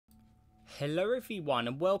Hello everyone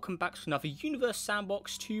and welcome back to another Universe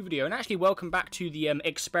Sandbox 2 video, and actually welcome back to the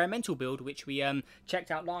experimental build which we checked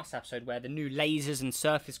out last episode, where the new lasers and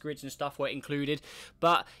surface grids and stuff were included.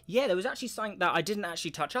 But yeah, there was actually something that I didn't actually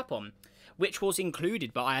touch up on, which was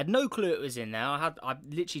included, but I had no clue it was in there. I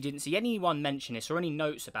literally didn't see anyone mention this or any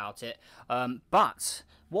notes about it. But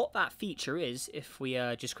what that feature is, if we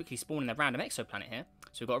just quickly spawn in the random exoplanet here,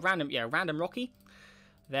 so we've got a random rocky.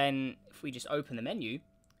 Then if we just open the menu,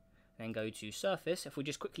 then go to surface, if we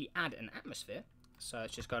just quickly add an atmosphere, so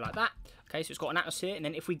let's just go like that. Okay, so it's got an atmosphere, and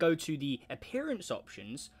then if we go to the appearance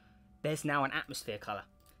options, there's now an atmosphere color.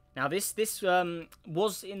 Now this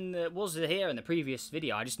was here in the previous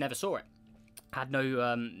video. I just never saw it. I had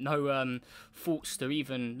no thoughts to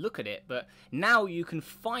even look at it, but now you can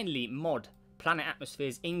finally mod planet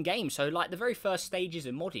atmospheres in game. So like the very first stages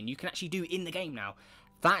of modding, you can actually do in the game now.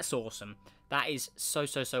 That's awesome. That is so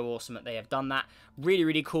awesome that they have done that.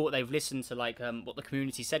 Really cool. They've listened to like what the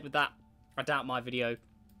community said with that. I doubt my video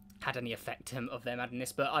had any effect of them adding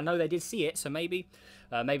this, but I know they did see it, so maybe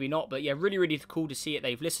not. But yeah, really cool to see it.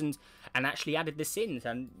 They've listened and actually added this in,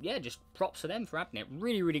 and yeah, just props to them for adding it.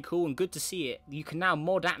 Really cool and good to see it. You can now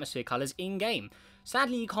mod atmosphere colors in game.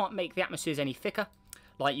 Sadly, you can't make the atmospheres any thicker.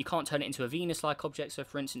 Like, you can't turn it into a Venus-like object. So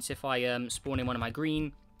for instance, if I spawn in one of my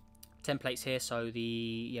green templates here, so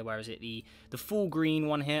where is it, the full green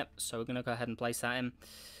one here, so we're gonna go ahead and place that in.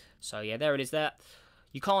 So yeah, there it is there.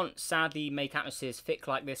 You can't sadly make atmospheres thick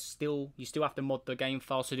like this. You still have to mod the game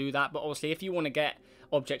files to do that, but obviously if you want to get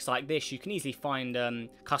objects like this, you can easily find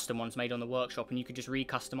custom ones made on the workshop, and you could just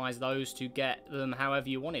re-customize those to get them however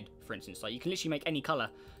you wanted. For instance, like, you can literally make any color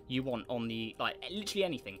you want on the, like, literally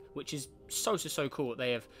anything, which is so cool that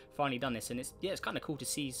they have finally done this. And it's kind of cool to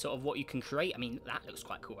see sort of what you can create. I mean, that looks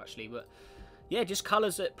quite cool actually, but yeah, just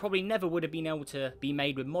colors that probably never would have been able to be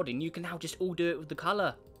made with modding. You can now just all do it with the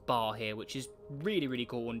color bar here, which is really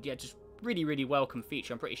cool, and yeah, just really welcome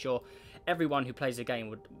feature. I'm pretty sure everyone who plays the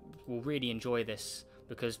game will really enjoy this,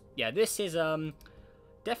 because yeah, this is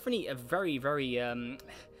definitely a very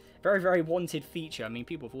wanted feature. I mean,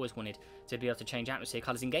 people have always wanted to be able to change atmosphere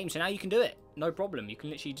colors in games, so now you can do it, no problem. You can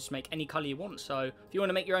literally just make any color you want. So if you want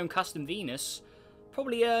to make your own custom Venus,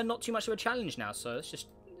 probably not too much of a challenge now. So it's just,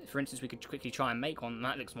 for instance, we could quickly try and make one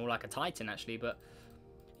that looks more like a Titan actually, but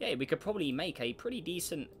yeah, we could probably make a pretty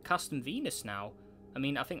decent custom Venus now. I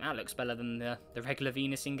mean, I think that looks better than the regular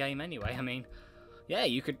Venus in game anyway. I mean, yeah,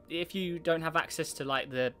 you could, if you don't have access to like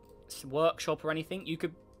the workshop or anything, you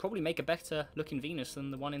could probably make a better looking Venus than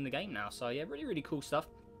the one in the game now. So yeah, really cool stuff,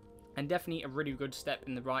 and definitely a really good step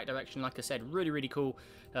in the right direction. Like I said, really cool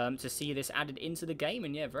to see this added into the game,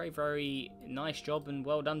 and yeah, very nice job and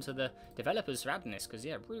well done to the developers for adding this, because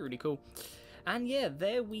yeah, really cool. And yeah,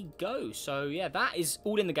 there we go. So yeah, that is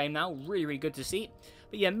all in the game now. Really good to see.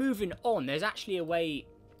 But yeah, moving on, there's actually a way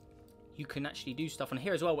you can actually do stuff on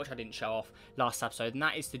here as well, which I didn't show off last episode, and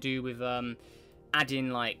that is to do with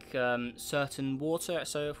adding like certain water.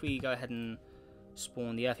 So if we go ahead and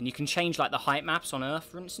spawn the Earth, and you can change like the height maps on Earth,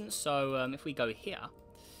 for instance. So if we go here,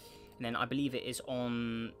 and then I believe it is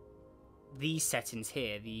on these settings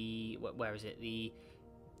here, where is it,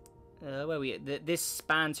 this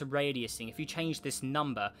span to radius thing. If you change this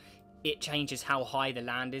number, it changes how high the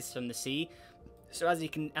land is from the sea. So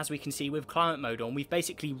as we can see with climate mode on, we've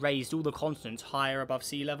basically raised all the continents higher above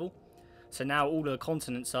sea level. So now all the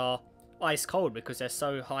continents are ice cold because they're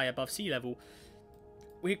so high above sea level.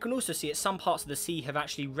 We can also see that some parts of the sea have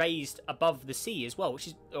actually raised above the sea as well, which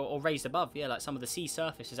is, or raised above, yeah, like some of the sea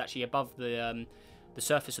surface is actually above the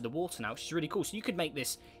surface of the water now, which is really cool. So you could make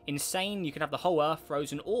this insane. You could have the whole Earth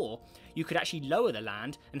frozen, or you could actually lower the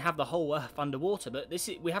land and have the whole Earth underwater. But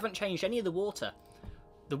we haven't changed any of the water.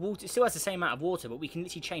 The water still has the same amount of water, but we can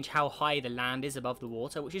literally change how high the land is above the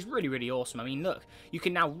water, which is really awesome. I mean, look, you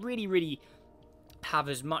can now really have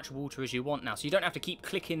as much water as you want now, so you don't have to keep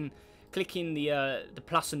clicking the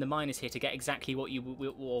plus and the minus here to get exactly what you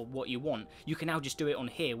want. You can now just do it on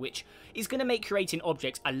here, which is going to make creating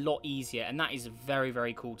objects a lot easier, and that is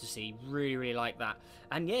very cool to see. Really like that.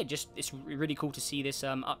 And yeah, just it's really cool to see this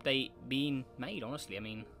update being made, honestly. I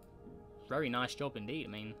mean, very nice job indeed. I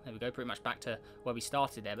mean, there we go, pretty much back to where we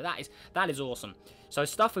started there, but that is awesome. So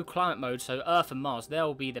stuff with climate mode, so Earth and Mars,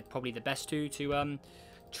 they'll be probably the best two to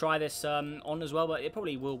try this on as well, but it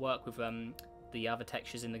probably will work with the other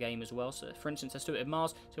textures in the game as well. So for instance, let's do it with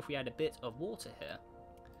Mars. So if we add a bit of water here,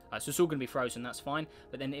 so it's all going to be frozen, that's fine.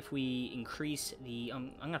 But then if we increase the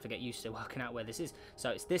I'm going to have to get used to working out where this is.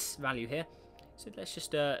 So it's this value here, so let's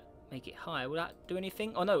just make it higher. Will that do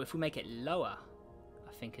anything? Oh no, if we make it lower,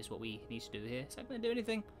 I think is what we need to do here. Is that going to do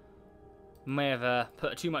anything? May have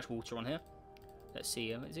put too much water on here. Let's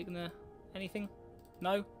see, is it going to Anything?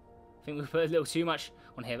 No? I think we put a little too much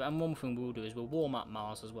on here. And one thing we'll do is we'll warm up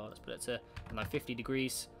Mars as well. Let's put it to, I don't know, 50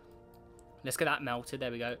 degrees. Let's get that melted.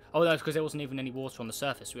 There we go. Oh, no, because there wasn't even any water on the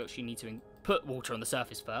surface. We actually need to put water on the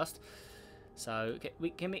surface first. So,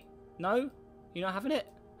 can we... No? You're not having it?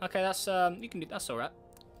 Okay, that's... you can do... That's all right.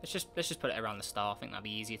 Let's just put it around the star. I think that'd be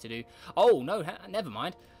easier to do. Oh, no, never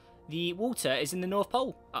mind. The water is in the North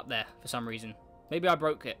Pole up there for some reason. Maybe I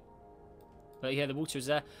broke it. But yeah, the water is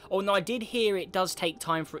there. Oh, no, I did hear it does take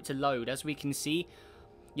time for it to load, as we can see.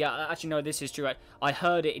 Yeah, actually, no, this is true. I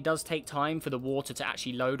heard it does take time for the water to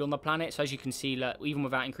actually load on the planet. So as you can see, like, even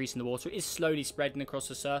without increasing the water, it is slowly spreading across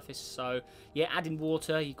the surface. So, yeah, adding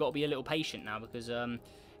water, you've got to be a little patient now because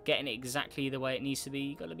getting it exactly the way it needs to be,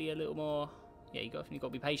 you've got to be a little more... Yeah, you've got to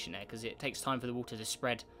be patient there because it takes time for the water to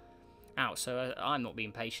spread out. So I'm not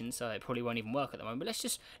being patient, so it probably won't even work at the moment. But let's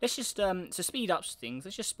just to speed up things,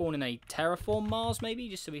 let's just spawn in a terraform Mars maybe,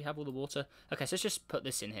 just so we have all the water. Okay, so let's just put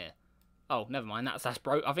this in here. Oh, never mind. That's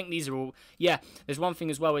broke. I think these are all... Yeah, there's one thing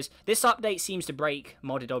as well is this update seems to break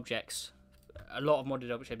modded objects. A lot of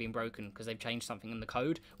modded objects have been broken because they've changed something in the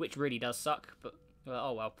code, which really does suck. But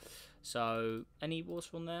oh well. So any water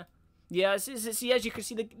on there? Yeah, as you can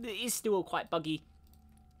see, it is still quite buggy.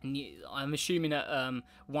 And I'm assuming that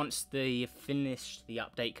once they finish the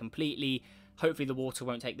update completely, hopefully the water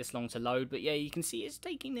won't take this long to load. But yeah, you can see it's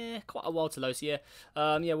taking quite a while to load. So yeah,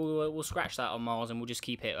 yeah, we'll scratch that on Mars and we'll just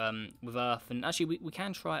keep it with Earth. And actually, we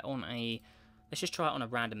can try it on a... Let's just try it on a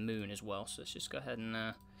random moon as well. So let's just go ahead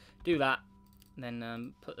and do that. And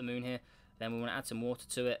then put the moon here. Then we want to add some water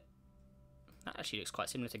to it. That actually looks quite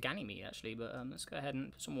similar to Ganymede, actually. But let's go ahead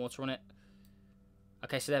and put some water on it.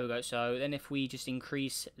 Okay, so there we go. So then if we just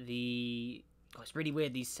increase the... Oh, it's really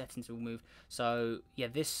weird, these settings will move. So, yeah,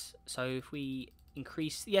 this... So if we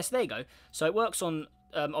increase... Yes, there you go. So it works on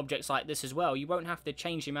objects like this as well. You won't have to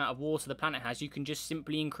change the amount of water the planet has. You can just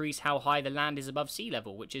simply increase how high the land is above sea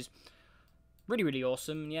level, which is really, really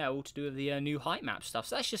awesome. Yeah, all to do with the new height map stuff.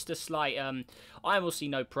 So that's just a slight... I'm obviously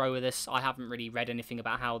no pro with this. I haven't really read anything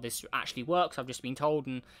about how this actually works. I've just been told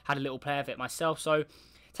and had a little play of it myself. So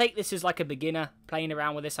take this as like a beginner playing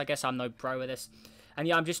around with this. I guess I'm no pro with this. And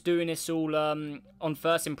yeah, I'm just doing this all on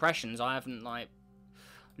first impressions. I haven't like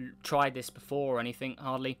tried this before or anything,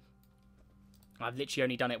 hardly. I've literally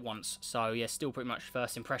only done it once. So yeah, still pretty much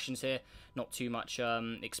first impressions here. Not too much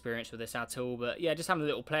experience with this at all. But yeah, just having a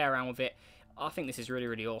little play around with it. I think this is really,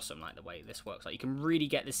 really awesome, like the way this works. Like you can really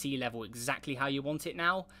get the sea level exactly how you want it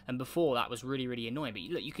now. And before that was really, really annoying. But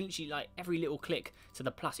look, you can literally like every little click to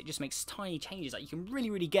the plus, it just makes tiny changes. Like you can really,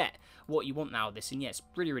 really get what you want now with this. And yeah, it's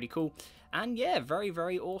really, really cool. And yeah, very,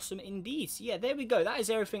 very awesome indeed. So yeah, there we go. That is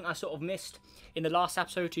everything I sort of missed in the last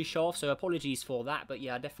episode to show off. So apologies for that. But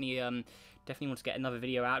yeah, I definitely want to get another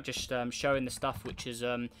video out just showing the stuff which is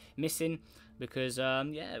missing. Because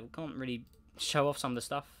yeah, we can't really show off some of the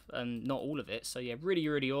stuff and not all of it. So yeah, really,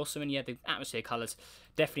 really awesome. And yeah, the atmosphere colours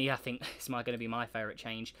definitely, I think, is going to be my favourite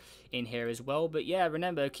change in here as well. But yeah,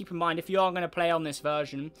 remember, keep in mind, if you are going to play on this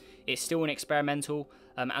version, it's still an experimental,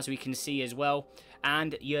 as we can see as well.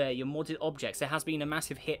 And yeah, your modded objects, there has been a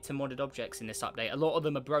massive hit to modded objects in this update. A lot of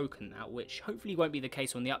them are broken now, which hopefully won't be the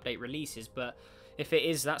case when the update releases. But if it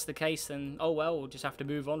is, that's the case, then oh well, we'll just have to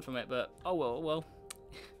move on from it. But oh well,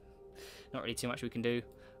 not really too much we can do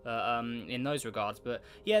in those regards. But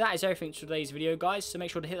yeah, that is everything for today's video, guys. So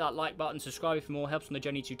make sure to hit that like button, subscribe for more, helps on the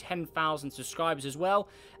journey to 10,000 subscribers as well.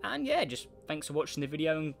 And yeah, just thanks for watching the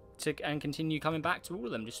video and continue coming back to all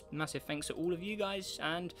of them. Just massive thanks to all of you guys.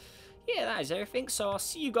 And yeah, that is everything. So I'll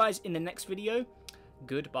see you guys in the next video.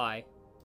 Goodbye.